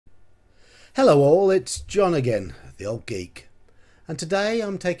Hello all, it's John again, the old geek, and today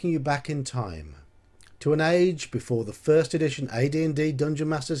I'm taking you back in time, to an age before the first edition AD&D Dungeon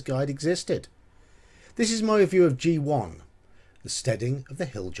Master's Guide existed. This is my review of G1, the Steading of the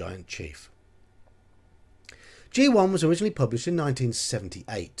Hill Giant Chief. G1 was originally published in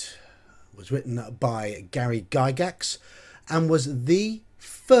 1978, was written by Gary Gygax, and was the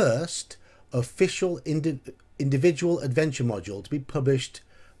first official individual adventure module to be published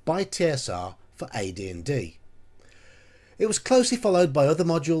by TSR for AD&D. It was closely followed by other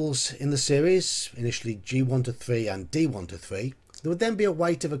modules in the series, initially G1 to 3 and D1 to 3. There would then be a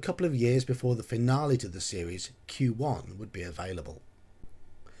wait of a couple of years before the finale to the series, Q1, would be available.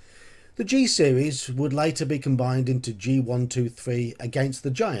 The G series would later be combined into G123 Against the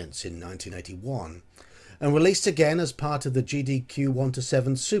Giants in 1981, and released again as part of the GDQ 1 to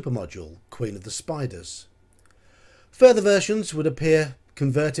 7 super module, Queen of the Spiders. Further versions would appear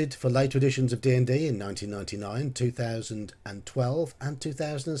converted for later editions of D&D in 1999, 2012 and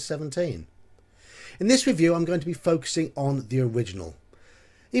 2017. In this review I'm going to be focusing on the original,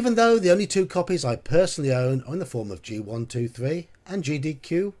 even though the only two copies I personally own are in the form of G123 and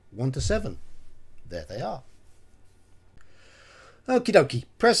GDQ 1 to 7. There they are. Okie dokie,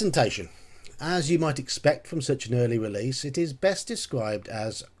 presentation. As you might expect from such an early release, it is best described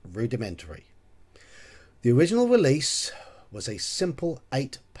as rudimentary. The original release was a simple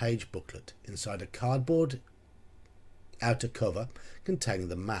 8-page booklet inside a cardboard outer cover containing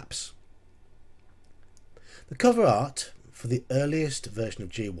the maps. The cover art for the earliest version of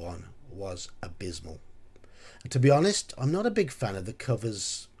G1 was abysmal. And to be honest, I'm not a big fan of the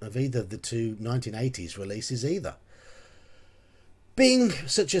covers of either of the two 1980s releases either. Being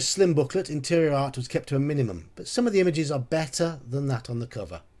such a slim booklet, interior art was kept to a minimum, but some of the images are better than that on the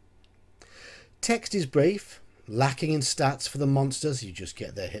cover. Text is brief, lacking in stats for the monsters. You just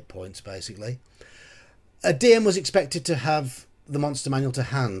get their hit points basically. A DM was expected to have the monster manual to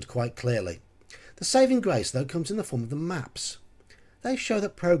hand quite clearly. The saving grace though comes in the form of the maps. They show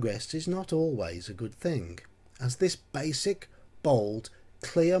that progress is not always a good thing, as this basic, bold,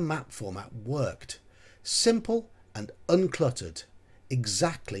 clear map format worked. Simple and uncluttered,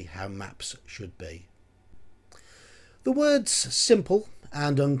 exactly how maps should be. The words simple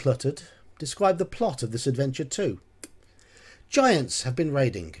and uncluttered describe the plot of this adventure too. Giants have been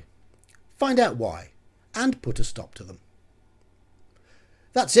raiding. Find out why, and put a stop to them.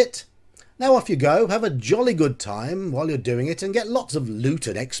 That's it. Now off you go, have a jolly good time while you're doing it and get lots of loot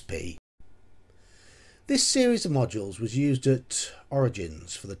and XP. This series of modules was used at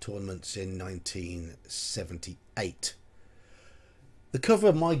Origins for the tournaments in 1978. The cover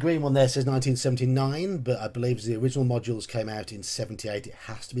of my green one there says 1979, but I believe as the original modules came out in 78, it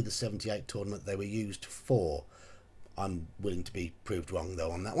has to be the 78 tournament they were used for. I'm willing to be proved wrong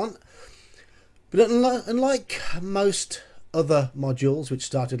though on that one. But unlike most other modules which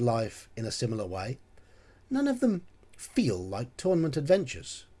started life in a similar way, none of them feel like tournament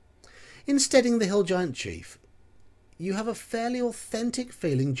adventures. In Steading the Hill Giant Chief, you have a fairly authentic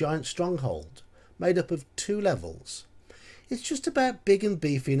feeling giant stronghold made up of 2 levels. It's just about big and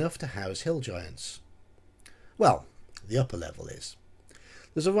beefy enough to house hill giants. Well, the upper level is.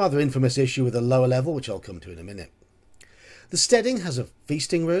 There's a rather infamous issue with the lower level, which I'll come to in a minute. The Steading has a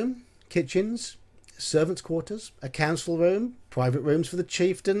feasting room, kitchens, servants' quarters, a council room, private rooms for the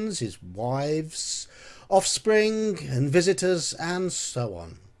chieftains, his wives, offspring and visitors, and so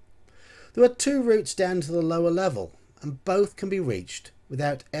on. There are 2 routes down to the lower level, and both can be reached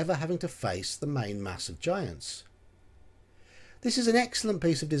without ever having to face the main mass of giants. This is an excellent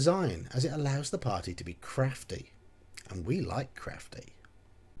piece of design as it allows the party to be crafty, and we like crafty.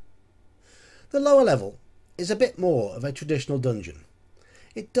 The lower level is a bit more of a traditional dungeon.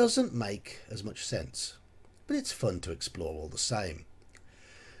 It doesn't make as much sense, but it's fun to explore all the same.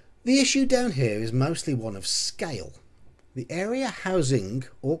 The issue down here is mostly one of scale. The area housing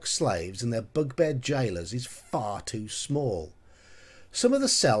orc slaves and their bugbear jailers is far too small. Some of the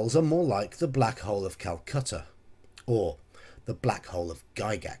cells are more like the Black Hole of Calcutta, or the Black Hole of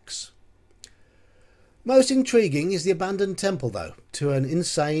Gygax. Most intriguing is the abandoned temple though, to an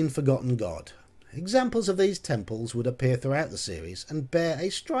insane forgotten god. Examples of these temples would appear throughout the series and bear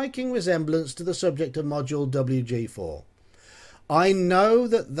a striking resemblance to the subject of module WG4. I know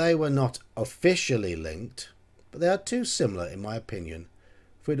that they were not officially linked, but they are too similar in my opinion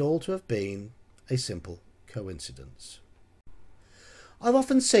for it all to have been a simple coincidence. I've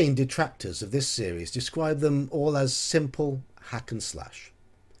often seen detractors of this series describe them all as simple hack and slash.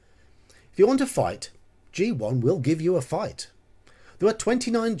 If you want a fight, G1 will give you a fight. There are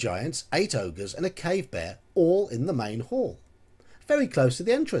 29 giants, 8 ogres and a cave bear all in the main hall, very close to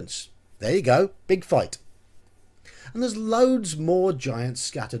the entrance. There you go, big fight. And there's loads more giants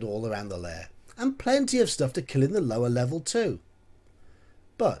scattered all around the lair, and plenty of stuff to kill in the lower level too.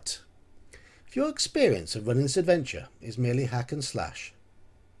 But if your experience of running this adventure is merely hack and slash,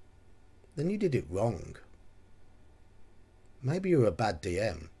 then you did it wrong. Maybe you were a bad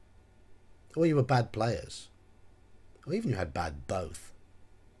DM, or you were bad players, or even you had bad both.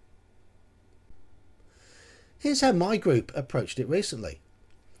 Here's how my group approached it recently.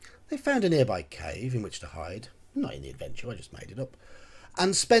 They found a nearby cave in which to hide, not in the adventure, I just made it up,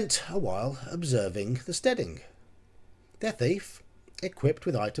 and spent a while observing the Steading. Their thief, equipped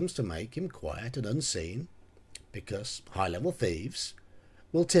with items to make him quiet and unseen, because high-level thieves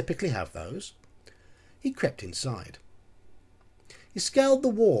will typically have those, he crept inside. He scaled the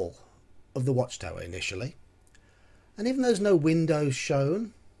wall of the watchtower initially, and even though there's no windows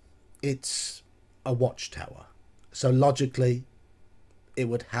shown, it's a watchtower. So logically, it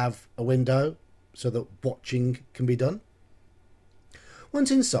would have a window so that watching can be done.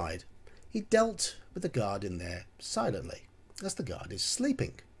 Once inside, he dealt with the guard in there silently, as the guard is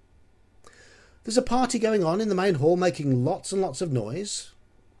sleeping. There's a party going on in the main hall making lots and lots of noise,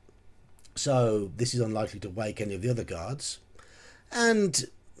 so this is unlikely to wake any of the other guards. And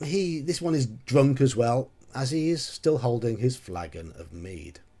this one is drunk as well, as he is still holding his flagon of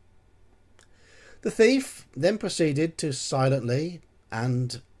mead. The thief then proceeded to silently,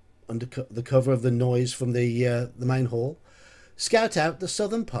 and under the cover of the noise from the main hall, scout out the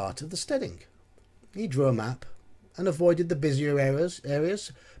southern part of the Steading. He drew a map and avoided the busier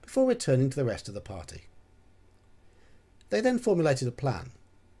areas before returning to the rest of the party. They then formulated a plan.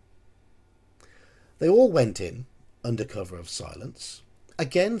 They all went in under cover of silence,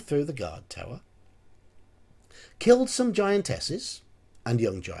 again through the guard tower, killed some giantesses and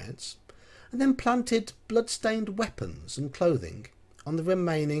young giants, and then planted blood-stained weapons and clothing on the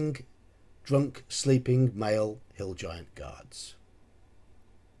remaining drunk, sleeping male hill giant guards.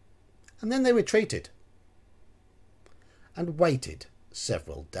 And then they retreated and waited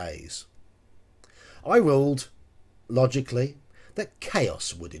several days. I ruled, logically, that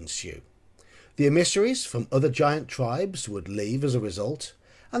chaos would ensue. The emissaries from other giant tribes would leave as a result,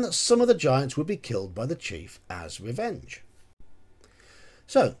 and that some of the giants would be killed by the chief as revenge.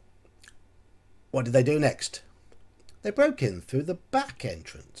 So, what did they do next? They broke in through the back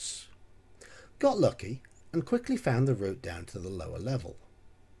entrance, got lucky, and quickly found the route down to the lower level.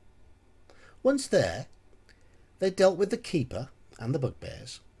 Once there, they dealt with the keeper and the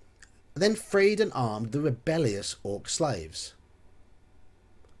bugbears, and then freed and armed the rebellious orc slaves.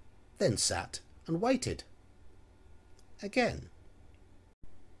 Then sat and waited. Again.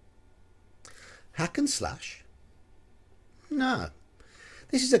 Hack and slash? No.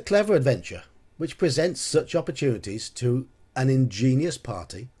 This is a clever adventure which presents such opportunities to an ingenious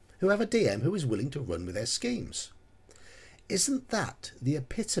party who have a DM who is willing to run with their schemes. Isn't that the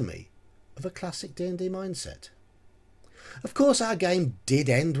epitome of a classic D&D mindset? Of course, our game did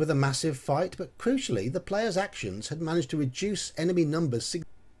end with a massive fight, but crucially, the player's actions had managed to reduce enemy numbers significantly.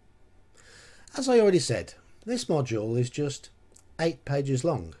 As I already said, this module is just 8 pages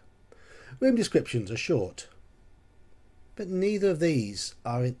long. Room descriptions are short, but neither of these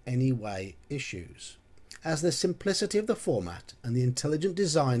are in any way issues, as the simplicity of the format and the intelligent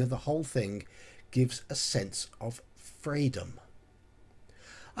design of the whole thing gives a sense of freedom.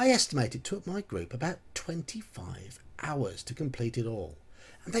 I estimate it took my group about 25 hours to complete it all,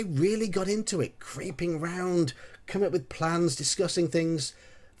 and they really got into it, creeping round, coming up with plans, discussing things.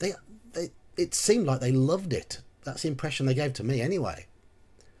 It seemed like they loved it. That's the impression they gave to me anyway.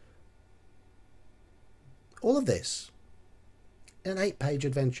 All of this in an 8-page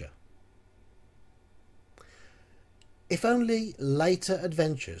adventure. If only later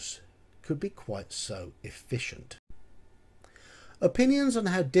adventures could be quite so efficient. Opinions on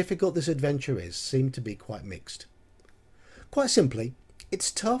how difficult this adventure is seem to be quite mixed. Quite simply,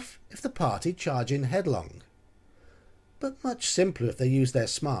 it's tough if the party charge in headlong, but much simpler if they use their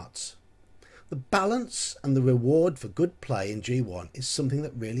smarts. The balance and the reward for good play in G1 is something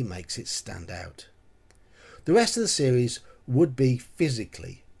that really makes it stand out. The rest of the series would be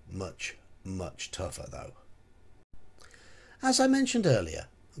physically much, much tougher though. As I mentioned earlier,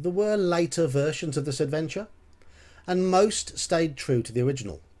 there were later versions of this adventure, and most stayed true to the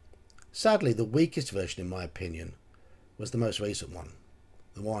original. Sadly, the weakest version in my opinion was the most recent one,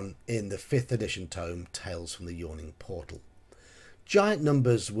 the one in the 5th edition tome, Tales from the Yawning Portal. Giant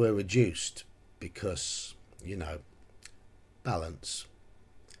numbers were reduced because, you know, balance.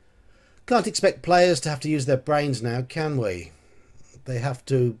 Can't expect players to have to use their brains now, can we? They have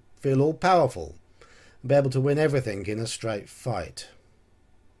to feel all powerful and be able to win everything in a straight fight.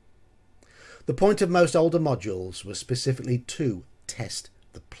 The point of most older modules was specifically to test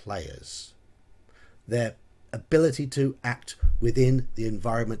the players, their ability to act within the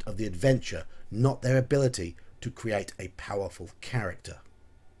environment of the adventure, not their ability to create a powerful character.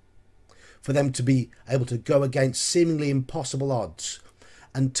 For them to be able to go against seemingly impossible odds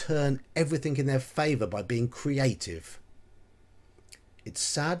and turn everything in their favour by being creative. It's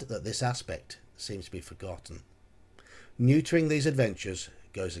sad that this aspect seems to be forgotten. Neutering these adventures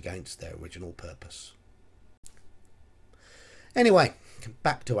goes against their original purpose. Anyway,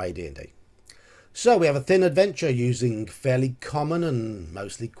 back to AD&D. So we have a thin adventure using fairly common and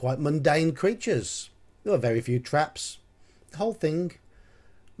mostly quite mundane creatures. There are very few traps. The whole thing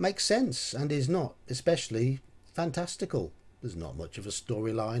makes sense and is not especially fantastical. There's not much of a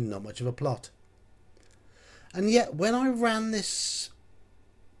storyline, not much of a plot. And yet when I ran this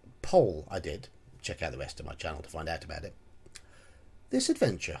poll I did, check out the rest of my channel to find out about it, this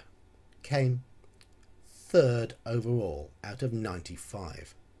adventure came third overall out of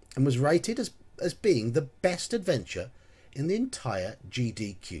 95 and was rated as being the best adventure in the entire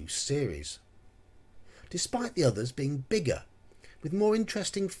GDQ series, despite the others being bigger, with more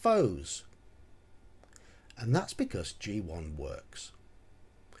interesting foes. And that's because G1 works.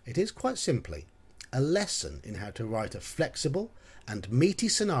 It is quite simply a lesson in how to write a flexible and meaty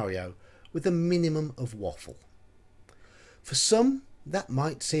scenario with a minimum of waffle. For some, that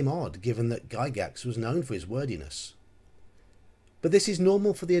might seem odd given that Gygax was known for his wordiness. But this is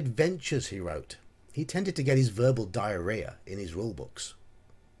normal for the adventures he wrote. He tended to get his verbal diarrhea in his rulebooks.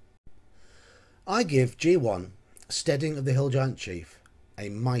 I give G1, Steading of the Hill Giant Chief, a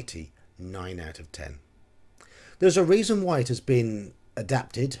mighty 9 out of 10. There's a reason why it has been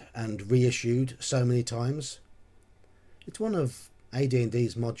adapted and reissued so many times. It's one of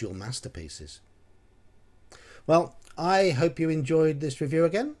AD&D's module masterpieces. Well, I hope you enjoyed this review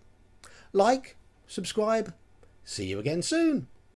again. Like, subscribe, see you again soon.